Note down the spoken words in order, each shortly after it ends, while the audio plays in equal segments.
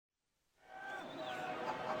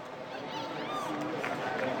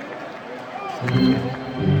My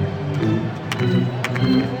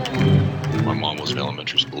mom was an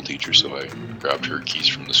elementary school teacher, so I grabbed her keys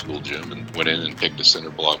from the school gym and went in and picked a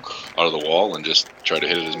cinder block out of the wall and just tried to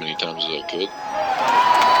hit it as many times as I could.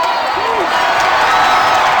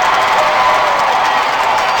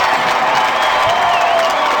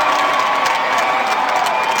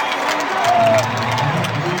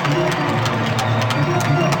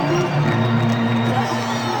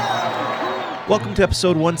 Welcome to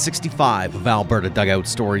episode 165 of Alberta Dugout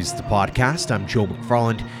Stories, the podcast. I'm Joe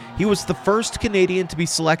McFarland. He was the first Canadian to be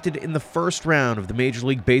selected in the first round of the Major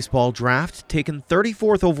League Baseball draft, taken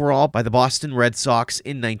 34th overall by the Boston Red Sox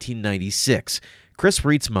in 1996. Chris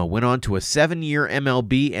Reitsma went on to a 7-year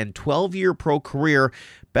MLB and 12-year pro career,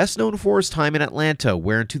 best known for his time in Atlanta,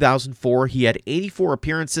 where in 2004 he had 84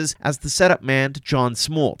 appearances as the setup man to John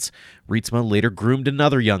Smoltz. Reitsma later groomed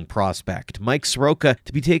another young prospect, Mike Soroka,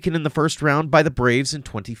 to be taken in the first round by the Braves in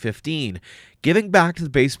 2015. Giving back to the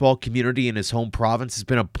baseball community in his home province has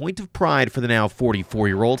been a point of pride for the now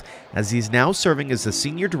 44-year-old, as he is now serving as the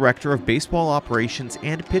Senior Director of Baseball Operations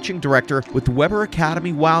and Pitching Director with the Weber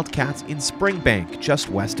Academy Wildcats in Springbank, just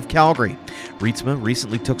west of Calgary. Reitsma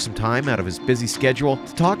recently took some time out of his busy schedule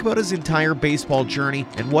to talk about his entire baseball journey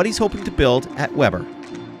and what he's hoping to build at Weber.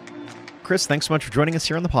 Chris, thanks so much for joining us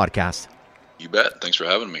here on the podcast. You bet. Thanks for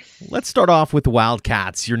having me. Let's start off with the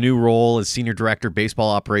Wildcats, your new role as Senior Director,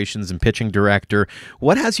 Baseball Operations and Pitching Director.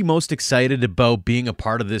 What has you most excited about being a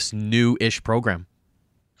part of this new-ish program?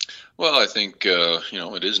 Well, I think,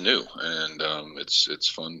 it is new, and it's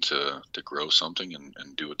fun to grow something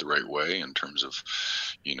and do it the right way in terms of,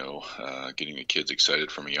 getting the kids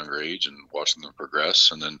excited from a younger age and watching them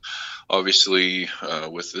progress. And then, obviously,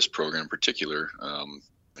 with this program in particular,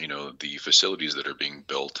 the facilities that are being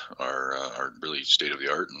built are really state of the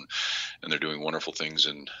art, and they're doing wonderful things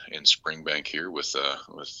in Springbank here with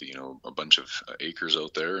a bunch of acres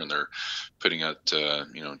out there, and they're putting out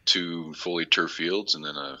 2 fully turf fields and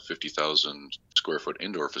then a 50,000 square foot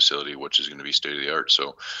indoor facility, which is going to be state of the art.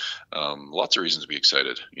 So lots of reasons to be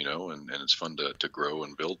excited, and it's fun to grow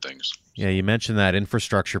and build things. Yeah, you mentioned that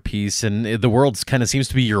infrastructure piece, and the world kind of seems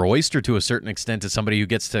to be your oyster to a certain extent as somebody who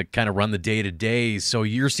gets to kind of run the day-to-day. So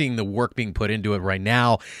you're seeing the work being put into it right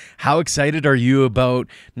now. How excited are you about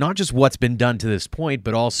not just what's been done to this point,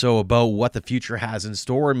 but also about what the future has in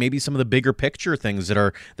store and maybe some of the bigger picture things that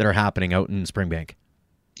are happening out in Springbank?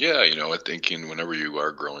 Yeah, I think whenever you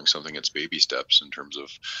are growing something, it's baby steps in terms of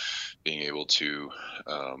being able to,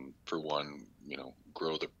 for one,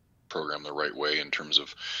 grow the program the right way in terms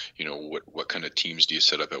of, what kind of teams do you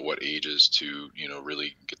set up at what ages to,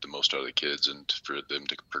 really get the most out of the kids and for them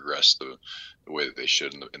to progress the way that they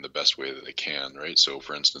should in the best way that they can, right? So,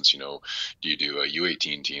 for instance, do you do a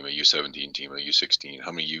U18 team, a U17 team, a U16?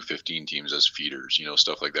 How many U15 teams as feeders?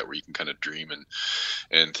 Stuff like that, where you can kind of dream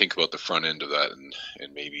and think about the front end of that,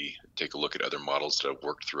 and maybe take a look at other models that have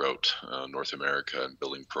worked throughout North America and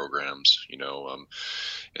building programs,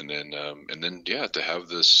 and then to have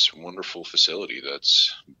this wonderful facility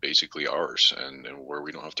that's basically ours, and where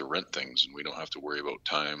we don't have to rent things, and we don't have to worry about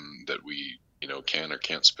time that we can or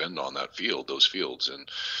can't spend on those fields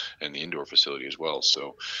and the indoor facility as well.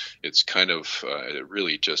 So it's kind of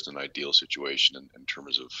really just an ideal situation in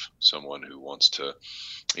terms of someone who wants to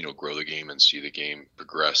grow the game and see the game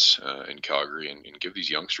progress in Calgary, and give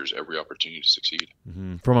these youngsters every opportunity to succeed.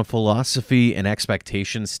 Mm-hmm. From a philosophy and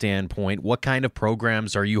expectation standpoint, what kind of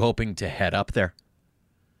programs are you hoping to head up there?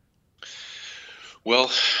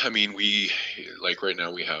 Well, right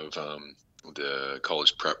now we have the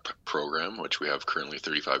college prep program, which we have currently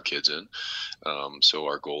 35 kids in. So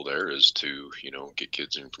our goal there is to, get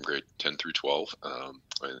kids in from grade 10 through 12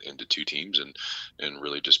 into 2 teams and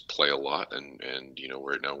really just play a lot. And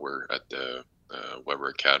right now we're at the Weber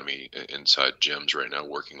Academy inside gyms right now,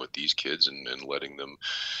 working with these kids and letting them,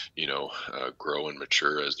 grow and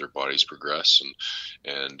mature as their bodies progress,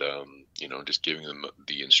 and just giving them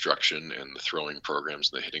the instruction and the throwing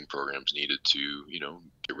programs and the hitting programs needed to,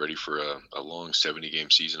 get ready for a long 70-game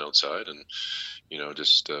season outside. And,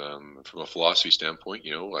 just from a philosophy standpoint,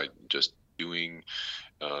 I just doing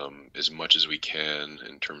as much as we can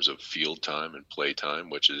in terms of field time and play time,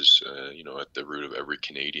 which is, at the root of every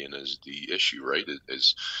Canadian is the issue, right?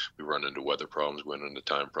 As we run into weather problems, we run into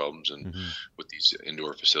time problems, and with these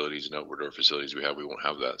indoor facilities and outdoor facilities we won't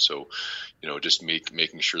have that. So, just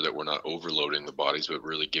making sure that we're not overloading the bodies, but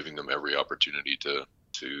really giving them every opportunity to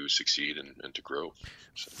succeed and to grow.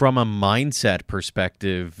 From a mindset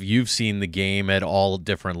perspective, you've seen the game at all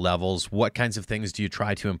different levels. What kinds of things do you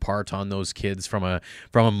try to impart on those kids from a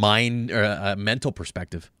mind or a mental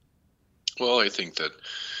perspective? Well, I think that,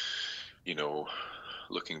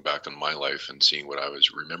 looking back on my life and seeing what I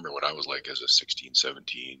was remembering what I was like as a 16,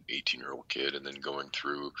 17, 18-year-old kid, and then going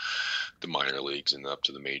through the minor leagues and up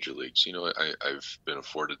to the major leagues. I've been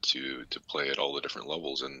afforded to play at all the different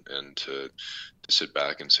levels, and to sit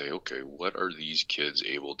back and say, okay, what are these kids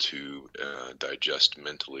able to digest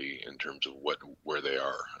mentally in terms of where they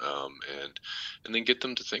are, and then get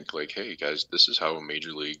them to think like, hey guys, this is how a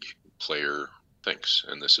major league player thinks,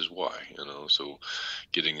 and this is why. So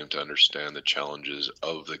getting them to understand the challenges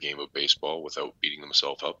of the game of baseball without beating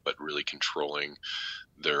themselves up, but really controlling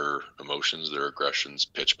their emotions, their aggressions,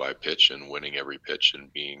 pitch by pitch, and winning every pitch,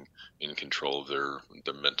 and being in control of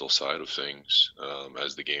the mental side of things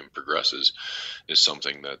as the game progresses, is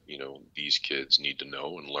something that these kids need to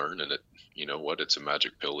know and learn. And it's a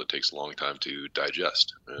magic pill that takes a long time to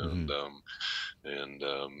digest,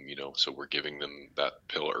 so we're giving them that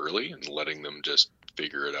pill early and letting them just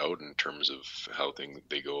figure it out in terms of how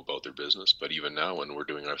they go about their business. But even now, when we're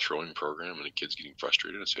doing our throwing program and the kid's getting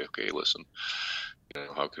frustrated, I say, okay, listen,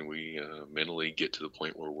 how can we mentally get to the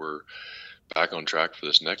point where we're back on track for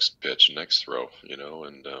this next pitch, next throw,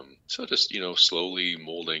 so just, slowly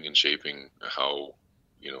molding and shaping how,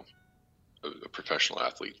 a professional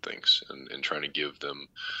athlete thinks, and trying to give them,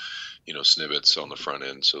 snippets on the front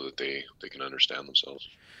end so that they can understand themselves.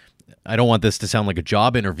 I don't want this to sound like a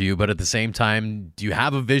job interview, but at the same time, do you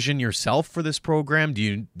have a vision yourself for this program?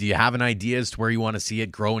 Do you have an idea as to where you want to see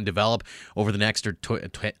it grow and develop over the next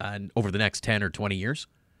over the next 10 or 20 years?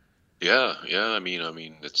 Yeah. I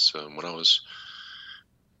mean, it's when I was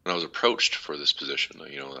approached for this position,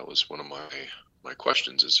 that was one of my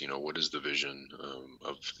questions is, what is the vision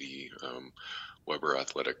of the Weber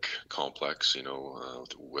Athletic Complex,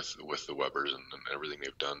 with the Webers and everything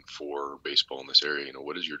they've done for baseball in this area.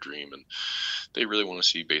 What is your dream? And they really want to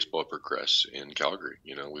see baseball progress in Calgary.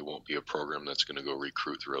 We won't be a program that's going to go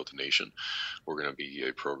recruit throughout the nation. We're going to be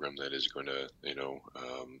a program that is going to,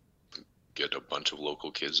 get a bunch of local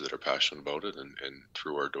kids that are passionate about it, and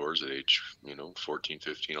through our doors at age 14,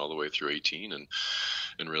 15 all the way through 18,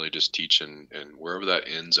 and really just teach, and wherever that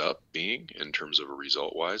ends up being in terms of a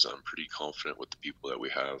result wise, I'm pretty confident with the people that we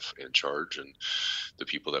have in charge and the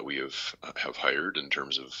people that we have hired in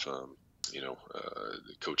terms of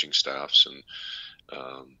the coaching staffs, and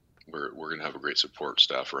we're going to have a great support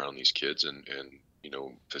staff around these kids, and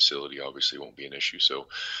facility obviously won't be an issue. So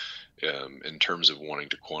in terms of wanting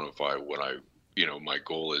to quantify what my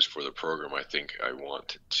goal is for the program, I think I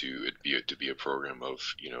want it to be a program of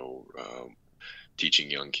teaching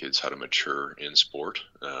young kids how to mature in sport,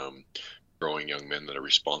 growing young men that are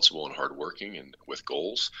responsible and hardworking and with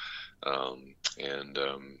goals, and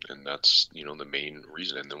that's the main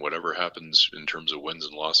reason. And then whatever happens in terms of wins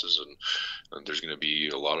and losses, and there's going to be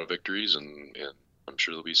a lot of victories, and I'm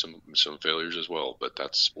sure there'll be some failures as well, but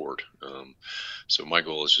that's sport. So my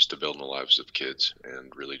goal is just to build in the lives of kids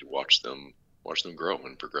and really to watch them grow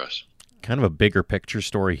and progress. Kind of a bigger picture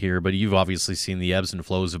story here, but you've obviously seen the ebbs and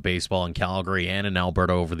flows of baseball in Calgary and in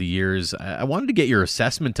Alberta over the years. I wanted to get your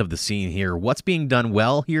assessment of the scene here. What's being done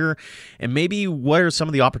well here, and maybe what are some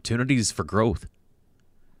of the opportunities for growth?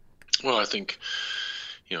 Well, I think,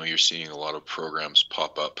 you're seeing a lot of programs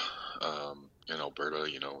pop up in Alberta,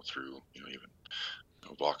 through, even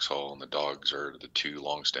Vauxhall and the Dogs are the two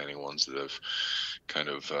long-standing ones that have kind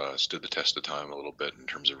of stood the test of time a little bit in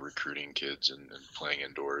terms of recruiting kids and playing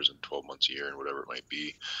indoors and 12 months a year and whatever it might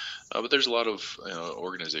be. But there's a lot of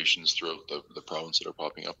organizations throughout the province that are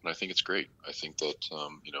popping up, and I think it's great. I think that,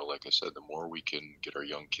 like I said, the more we can get our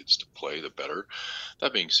young kids to play, the better.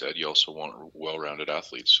 That being said, you also want well-rounded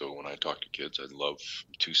athletes. So when I talk to kids, I love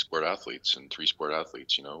 2-sport athletes and 3-sport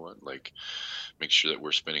athletes, like make sure that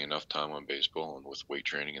we're spending enough time on baseball and with weight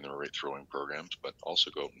training and the right throwing programs, but also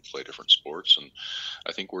go out and play different sports. And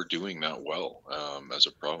I think we're doing that well as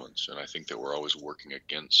a province. And I think that we're always working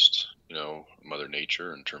against, Mother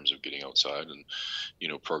Nature in terms of getting outside, and,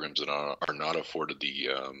 programs that are not afforded the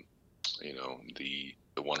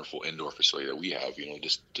wonderful indoor facility that we have,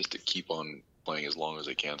 just to keep on playing as long as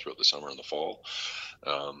they can throughout the summer and the fall.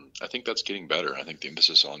 I think that's getting better. I think the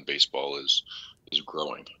emphasis on baseball is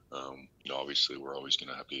growing. Obviously we're always going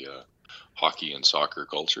to have the hockey and soccer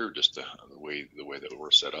culture, just the way that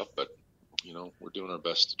we're set up, but we're doing our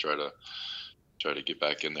best to try to get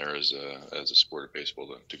back in there as a sport of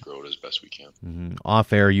baseball to grow it as best we can. Mm-hmm.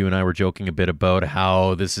 Off air, you and I were joking a bit about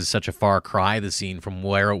how this is such a far cry, the scene, from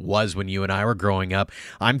where it was when you and I were growing up.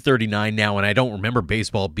 I'm 39 now, and I don't remember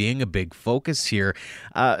baseball being a big focus here.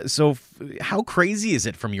 So how crazy is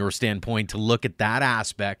it from your standpoint to look at that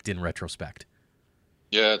aspect in retrospect?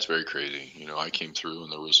 Yeah, it's very crazy. I came through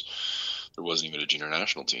and there there wasn't even a junior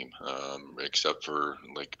national team, except for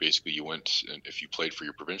like basically you went, and if you played for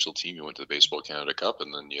your provincial team, you went to the Baseball Canada Cup,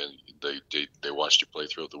 and then they watched you play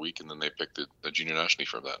throughout the week, and then they picked the junior national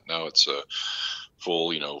from that. Now it's a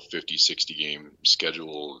full 50, 60 game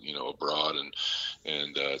schedule abroad, and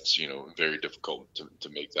it's very difficult to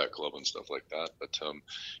make that club and stuff like that. But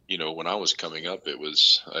when I was coming up,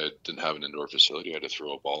 I didn't have an indoor facility. I had to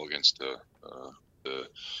throw a ball against the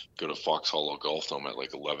go to Fox Hollow Golf Dome at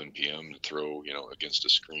like 11 p.m. to throw, against a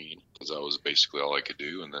screen, because that was basically all I could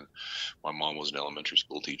do. And then my mom was an elementary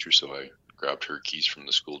school teacher, so I grabbed her keys from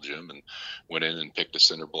the school gym and went in and picked a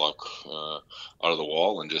cinder block out of the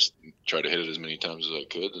wall and just tried to hit it as many times as I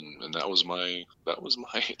could. And that was my I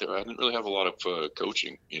didn't really have a lot of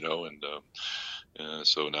coaching, and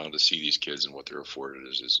so now to see these kids and what they're afforded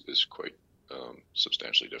is quite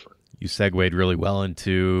substantially different. You segued really well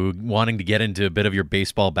into wanting to get into a bit of your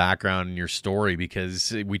baseball background and your story,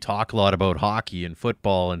 because we talk a lot about hockey and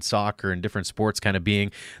football and soccer and different sports kind of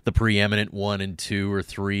being the preeminent 1 and 2 or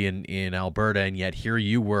 3 in Alberta, and yet here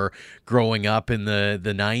you were growing up in the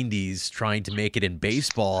 90s trying to make it in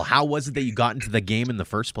baseball. How was it that you got into the game in the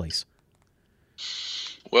first place?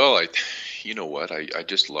 Well, you know what, I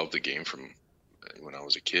just love the game from when I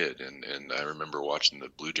was a kid, and I remember watching the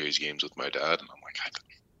Blue Jays games with my dad, and I'm like,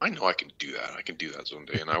 I know I can do that. I can do that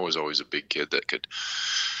someday. And I was always a big kid that could,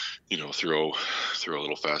 throw a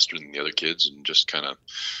little faster than the other kids, and just kind of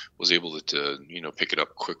was able to pick it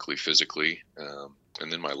up quickly physically.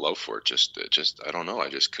 And then my love for it just I don't know, I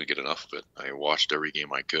just couldn't get enough of it. I watched every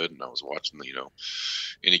game I could, and I was watching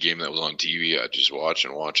any game that was on TV. I'd just watch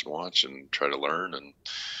and watch and watch and try to learn.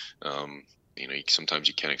 And sometimes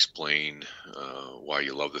you can't explain why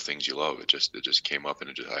you love the things you love. It just came up,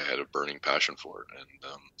 and I had a burning passion for it,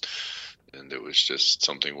 and it was just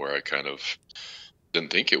something where I kind of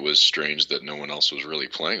didn't think it was strange that no one else was really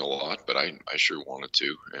playing a lot, but I sure wanted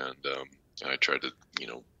to, and I tried to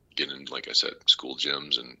get in, like I said, school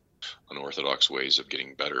gyms and unorthodox ways of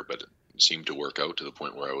getting better, but it seemed to work out to the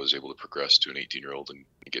point where I was able to progress to an 18-year-old and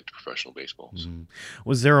get to professional baseball. Mm-hmm.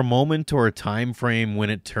 Was there a moment or a time frame when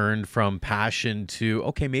it turned from passion to,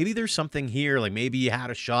 okay, maybe there's something here, like maybe you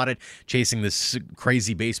had a shot at chasing this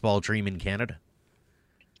crazy baseball dream in Canada?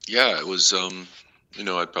 Yeah, it was,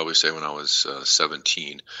 I'd probably say when I was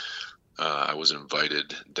 17, I was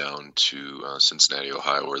invited down to Cincinnati,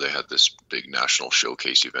 Ohio, where they had this big national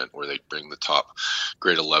showcase event where they'd bring the top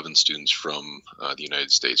grade 11 students from the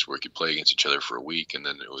United States, where we could play against each other for a week. And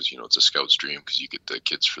then it was, it's a scout's dream, because you get the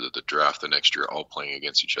kids for the draft the next year all playing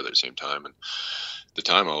against each other at the same time. And at the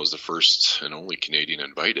time I was the first and only Canadian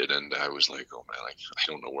invited, and I was like, oh man, I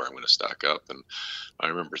don't know where I'm going to stack up. And I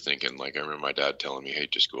remember thinking, I remember my dad telling me, hey,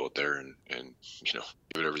 just go out there and give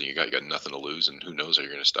it everything you got. You got nothing to lose, and who knows how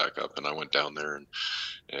you're going to stack up. And I went down there, and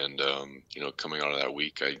coming out of that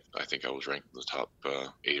week, I think I was ranked in the top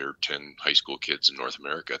 8 or 10 high school kids in North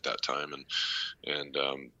America at that time, and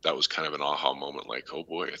that was kind of an aha moment, like, oh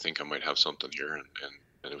boy, I think I might have something here, and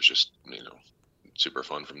it was just super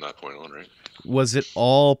fun from that point on, right? Was it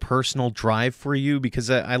all personal drive for you?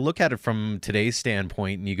 Because I look at it from today's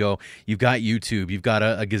standpoint, and you go, you've got YouTube, you've got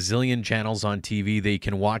a gazillion channels on TV that you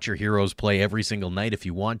can watch your heroes play every single night if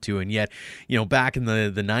you want to, and yet, back in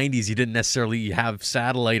the 90s, you didn't necessarily have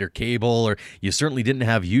satellite or cable, or you certainly didn't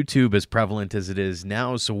have YouTube as prevalent as it is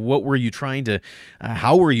now. So what were you trying to,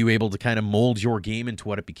 how were you able to kind of mold your game into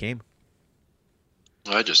what it became?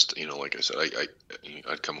 I just, like I said,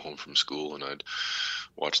 I'd come home from school and I'd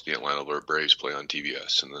watch the Atlanta Braves play on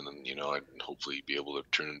TBS, and then, I'd hopefully be able to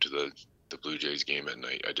turn into the Blue Jays game at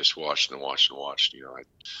night. I just watched and watched and watched. I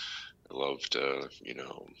loved,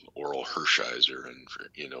 Oral Hershiser and,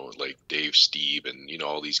 like Dave Stieb and,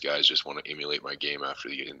 all these guys just want to emulate my game after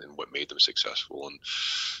and what made them successful. And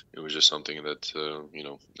it was just something that,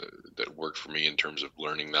 that worked for me in terms of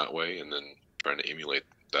learning that way, and then trying to emulate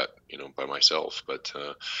that by myself. But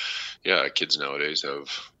kids nowadays have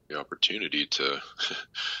the opportunity to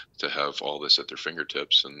have all this at their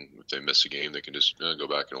fingertips, and if they miss a game, they can just go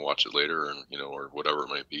back and watch it later, and or whatever it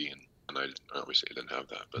might be. And I obviously didn't have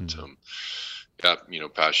that, but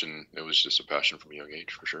passion, it was just a passion from a young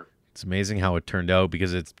age, for sure. It's amazing how it turned out,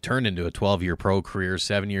 because it's turned into a 12-year pro career,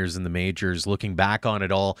 7 years in the majors. Looking back on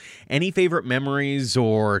it all, any favorite memories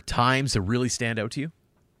or times that really stand out to you?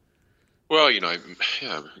 Well,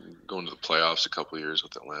 going to the playoffs a couple of years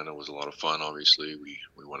with Atlanta was a lot of fun. Obviously, we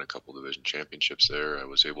won a couple division championships there. I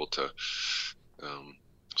was able to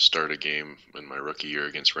start a game in my rookie year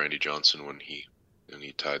against Randy Johnson when he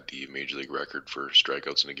tied the major league record for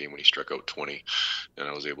strikeouts in a game when he struck out 20, and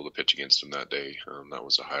I was able to pitch against him that day. That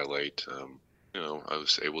was a highlight. I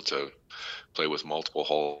was able to play with multiple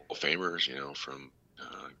Hall of Famers, from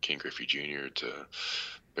King Griffey Jr. to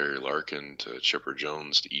Barry Larkin to Chipper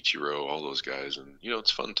Jones to Ichiro, all those guys. And,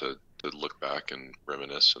 it's fun to look back and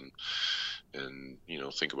reminisce and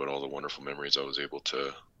think about all the wonderful memories I was able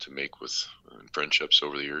to make with friendships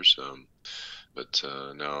over the years. But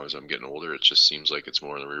now, as I'm getting older, it just seems like it's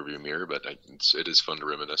more in the rearview mirror. But it is fun to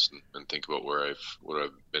reminisce and think about what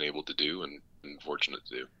I've been able to do and fortunate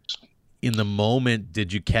to do. So. In the moment,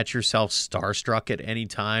 did you catch yourself starstruck at any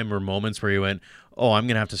time, or moments where you went, "Oh, I'm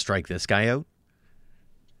going to have to strike this guy out"?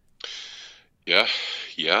 Yeah.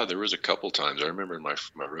 There was a couple times. I remember in my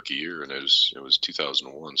rookie year, and it was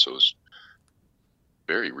 2001, so it was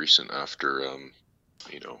very recent after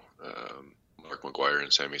Mark McGwire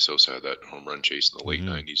and Sammy Sosa had that home run chase in the late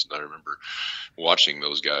 90s. And I remember watching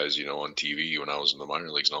those guys, on TV when I was in the minor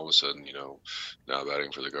leagues, and all of a sudden, now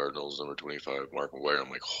batting for the Cardinals, number 25, Mark McGwire. I'm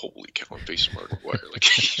like, holy cow, I'm facing Mark McGwire.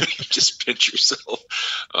 Like, you just pinch yourself.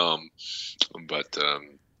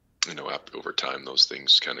 Over time, those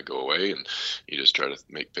things kind of go away, and you just try to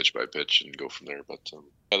make pitch by pitch and go from there. But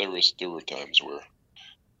there were times where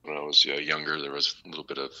when I was younger, there was a little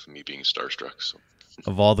bit of me being starstruck. So.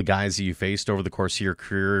 Of all the guys that you faced over the course of your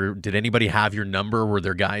career, did anybody have your number? Were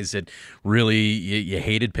there guys that really you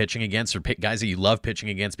hated pitching against, or guys that you loved pitching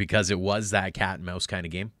against because it was that cat and mouse kind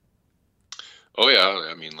of game? Oh yeah,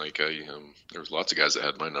 I mean, there was lots of guys that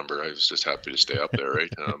had my number. I was just happy to stay up there, right?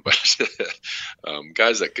 But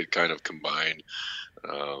guys that could kind of combine,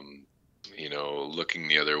 looking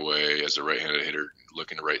the other way as a right-handed hitter,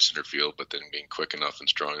 looking to right center field, but then being quick enough and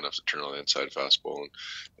strong enough to turn on the inside fastball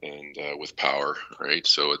and with power, right?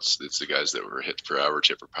 So it's the guys that were hit for average,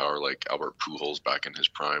 hit for power, like Albert Pujols back in his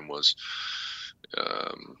prime was.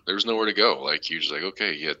 There was nowhere to go. Like, he was like,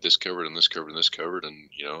 okay, you had this covered and this covered and this covered, and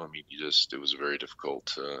it was a very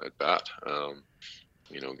difficult at bat.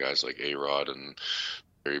 Guys like A-Rod and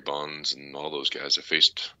Barry Bonds and all those guys. I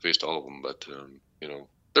faced all of them, but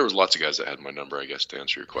there was lots of guys that had my number, I guess, to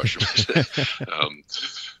answer your question.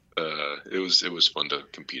 It was fun to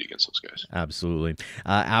compete against those guys. Absolutely.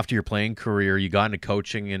 After your playing career, you got into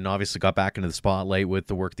coaching and obviously got back into the spotlight with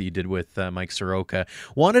the work that you did with Mike Soroka.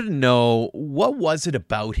 Wanted to know, what was it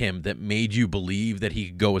about him that made you believe that he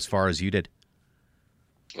could go as far as you did?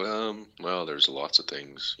 Well, there's lots of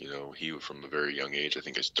things. He, from a very young age, I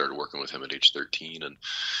think I started working with him at age 13, and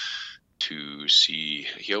to see,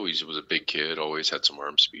 he always was a big kid, always had some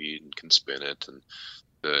arm speed and can spin it, and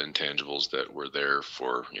the intangibles that were there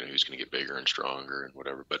for, he was going to get bigger and stronger and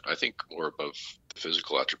whatever. But I think more above the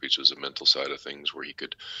physical attributes was the mental side of things, where he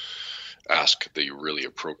could ask the really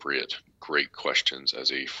appropriate, great questions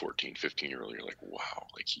as a 14, 15-year-old. You're like, wow,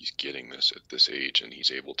 like, he's getting this at this age and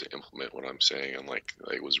he's able to implement what I'm saying. And like,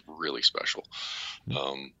 it was really special.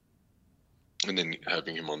 And then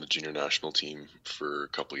having him on the junior national team for a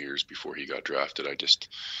couple of years before he got drafted,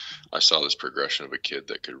 I saw this progression of a kid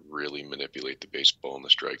that could really manipulate the baseball in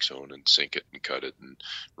the strike zone and sink it and cut it and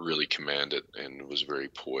really command it, and was very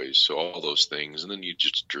poised. So all those things. And then you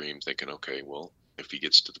just dream thinking, okay, well, if he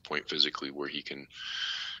gets to the point physically where he can,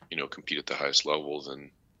 compete at the highest level,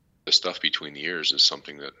 then the stuff between the ears is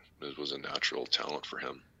something that was a natural talent for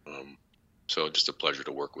him. So just a pleasure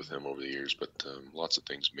to work with him over the years, but lots of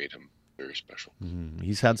things made him very special.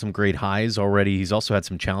 He's had some great highs already. He's also had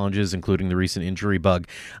some challenges, including the recent injury bug.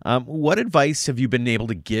 What advice have you been able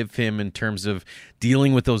to give him in terms of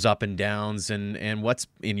dealing with those up and downs, and what's,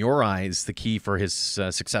 in your eyes, the key for his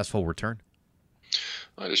successful return?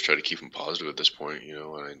 I just try to keep him positive at this point,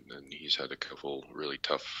 and he's had a couple really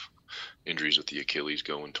tough injuries with the Achilles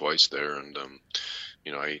going twice there. And,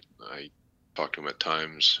 I talk to him at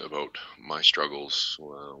times about my struggles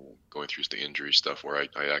going through the injury stuff, where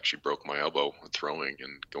I actually broke my elbow throwing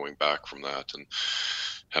and going back from that, and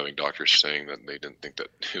having doctors saying that they didn't think that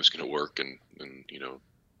it was going to work, and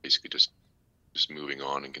basically just moving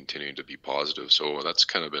on and continuing to be positive. So that's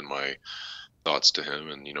kind of been my thoughts to him.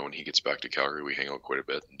 And when he gets back to Calgary, we hang out quite a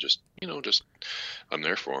bit, and just I'm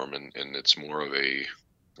there for him, and it's more of a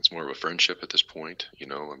friendship at this point.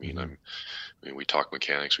 We talk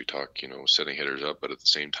mechanics, we talk, setting hitters up, but at the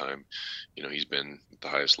same time, he's been at the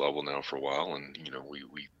highest level now for a while, and,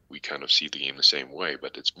 we kind of see the game the same way,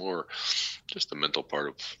 but it's more just the mental part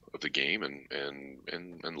of the game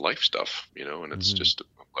and life stuff, and it's just a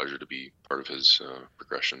pleasure to be part of his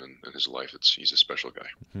progression and his life. He's a special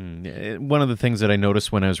guy. One of the things that I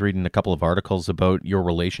noticed when I was reading a couple of articles about your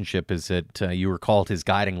relationship is that you were called his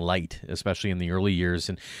guiding light, especially in the early years,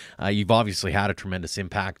 and you've obviously had a tremendous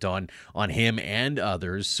impact on him and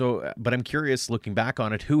others. So, but I'm curious, looking back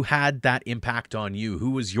on it, who had that impact on you?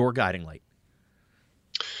 Who was your guiding light?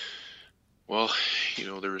 Well,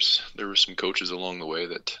 there were some coaches along the way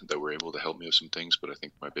that were able to help me with some things, but I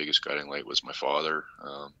think my biggest guiding light was my father.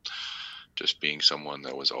 Just being someone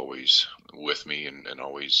that was always with me and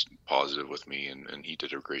always positive with me, and he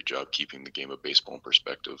did a great job keeping the game of baseball in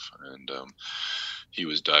perspective. And he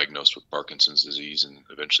was diagnosed with Parkinson's disease, and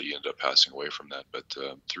eventually he ended up passing away from that. But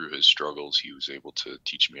through his struggles, he was able to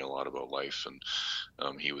teach me a lot about life, and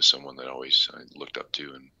he was someone that always I looked up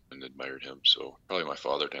to and admired him. So probably my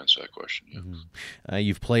father to answer that question. Yeah.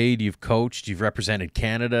 You've played, you've coached, you've represented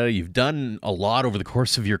Canada. You've done a lot over the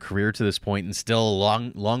course of your career to this point, and still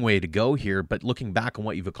a long way to go here. But looking back on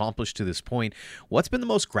what you've accomplished to this point, what's been the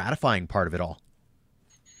most gratifying part of it all?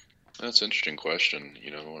 That's an interesting question.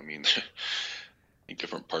 I mean, I think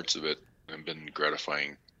different parts of it have been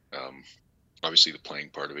gratifying. Um, Obviously, the playing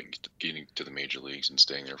part of it, getting to the major leagues and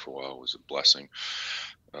staying there for a while was a blessing.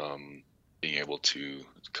 Being able to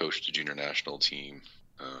coach the junior national team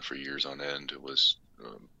for years on end, it was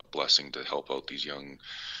a blessing to help out these young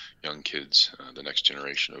kids, the next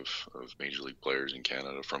generation of major league players in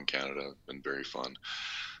Canada, from Canada. Been very fun.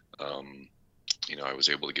 Um, I was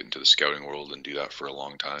able to get into the scouting world and do that for a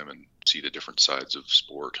long time and see the different sides of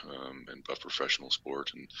sport, and of professional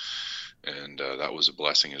sport, and that was a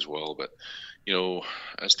blessing as well. But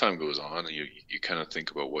as time goes on, you kind of think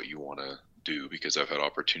about what you want to do, because I've had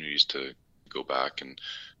opportunities to go back and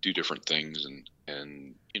do different things, and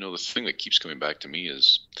the thing that keeps coming back to me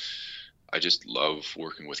is I just love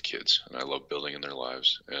working with kids, and I love building in their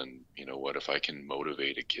lives. And you know what, if I can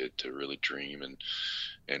motivate a kid to really dream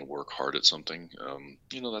and work hard at something,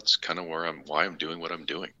 that's kind of why I'm doing what I'm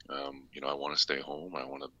doing. I want to stay home. I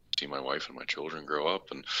want to see my wife and my children grow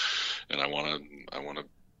up, and I want to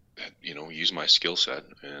use my skill set,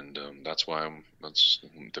 and that's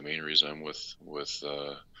the main reason I'm with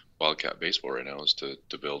Wildcat Baseball right now, is to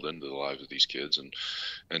build into the lives of these kids,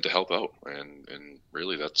 and to help out, and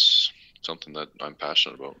really that's something that I'm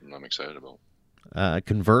passionate about and I'm excited about.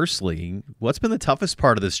 Conversely, what's been the toughest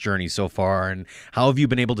part of this journey so far, and how have you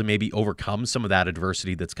been able to maybe overcome some of that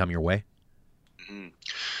adversity that's come your way? Mhm.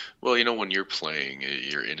 Well, when you're playing,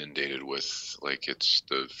 you're inundated with, like, it's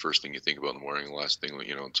the first thing you think about in the morning, the last thing,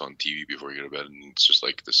 it's on TV before you go to bed, and it's just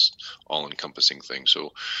like this all-encompassing thing.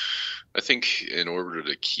 So I think in order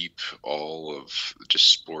to keep all of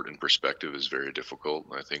just sport in perspective is very difficult.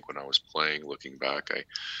 And I think when I was playing, looking back,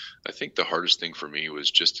 I think the hardest thing for me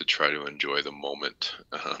was just to try to enjoy the moment,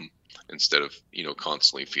 instead of,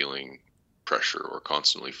 constantly feeling pressure, or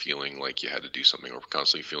constantly feeling like you had to do something, or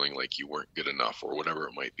constantly feeling like you weren't good enough, or whatever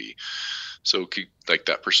it might be. So like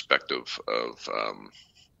that perspective of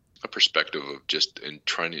a perspective of just in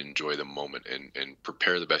trying to enjoy the moment, and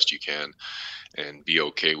prepare the best you can, and be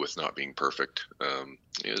okay with not being perfect,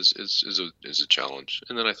 is a challenge.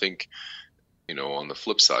 And then I think, on the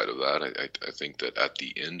flip side of that, I think that at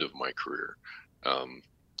the end of my career, um,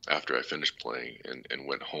 after I finished playing and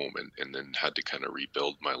went home, and then had to kind of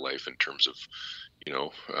rebuild my life in terms of,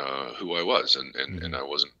 who I was, and I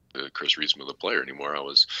wasn't Chris Reisman, the player, anymore. I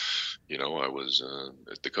was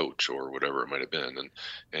the coach, or whatever it might have been,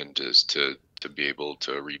 and just to be able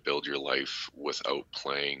to rebuild your life without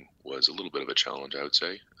playing was a little bit of a challenge, I would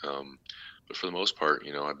say. But for the most part,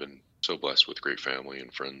 I've been so blessed with great family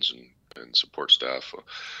and friends, and support staff,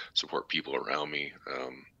 support people around me.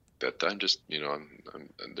 That I'm just,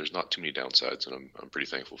 there's not too many downsides, and I'm pretty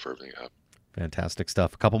thankful for everything that happened. Fantastic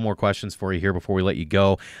stuff. A couple more questions for you here before we let you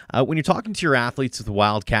go. When you're talking to your athletes with the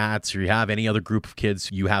Wildcats, or you have any other group of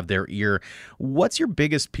kids you have their ear, what's your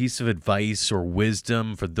biggest piece of advice or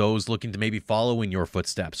wisdom for those looking to maybe follow in your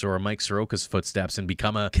footsteps, or Mike Soroka's footsteps, and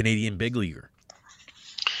become a Canadian big leaguer?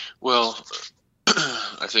 Well,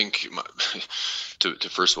 I think to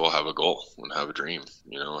first of all have a goal and have a dream.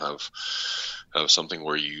 Have something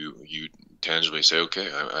where you tangibly say, okay,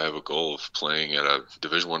 I have a goal of playing at a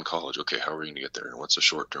Division I college. Okay, how are we going to get there? And what's the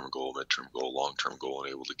short-term goal, mid-term goal, long-term goal,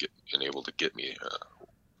 and able to get me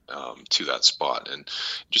to that spot, and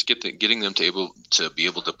just getting them to be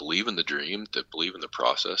able to believe in the dream, to believe in the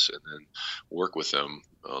process, and then work with them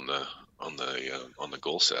on the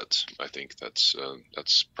goal sets. I think that's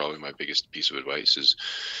probably my biggest piece of advice, is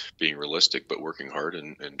being realistic, but working hard,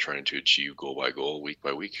 and trying to achieve goal by goal, week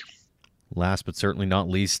by week. Last but certainly not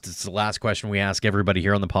least, it's the last question we ask everybody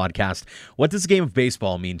here on the podcast. What does the game of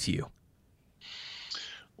baseball mean to you?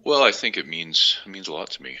 Well, I think it means a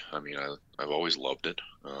lot to me. I mean, I've always loved it.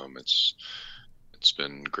 It's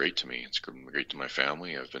been great to me. It's been great to my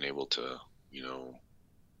family. I've been able to,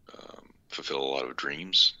 fulfill a lot of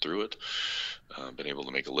dreams through it. Been able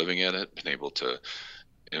to make a living at it. Been able to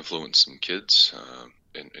influence some kids,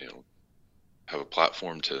 and have a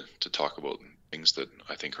platform to talk about things that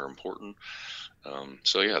I think are important.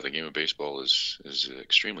 So yeah, the game of baseball is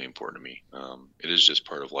extremely important to me. It is just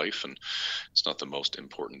part of life, and it's not the most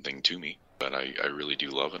important thing to me, but I really do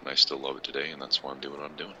love it, and I still love it today, and that's why I'm doing what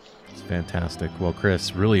I'm doing. It's fantastic. Well,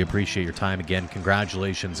 Chris, really appreciate your time again.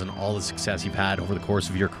 Congratulations on all the success you've had over the course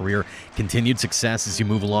of your career. Continued success as you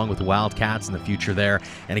move along with the Wildcats in the future there.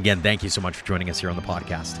 And again, thank you so much for joining us here on the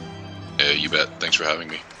podcast. You bet. Thanks for having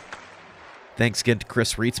me. Thanks again to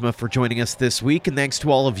Chris Reitsma for joining us this week, and thanks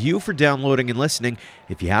to all of you for downloading and listening.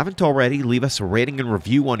 If you haven't already, leave us a rating and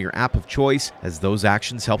review on your app of choice, as those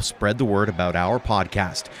actions help spread the word about our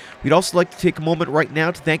podcast. We'd also like to take a moment right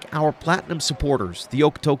now to thank our Platinum supporters. The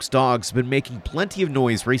Okotoks Dogs have been making plenty of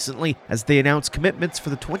noise recently as they announce commitments for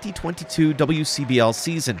the 2022 WCBL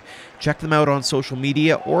season. Check them out on social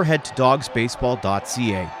media or head to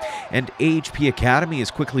dogsbaseball.ca. And AHP Academy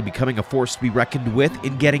is quickly becoming a force to be reckoned with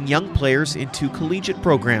in getting young players into collegiate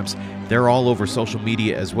programs. They're all over social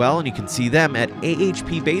media as well, and you can see them at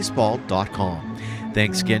ahpbaseball.com.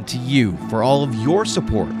 Thanks again to you for all of your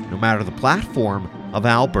support, no matter the platform, of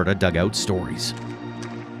Alberta Dugout Stories.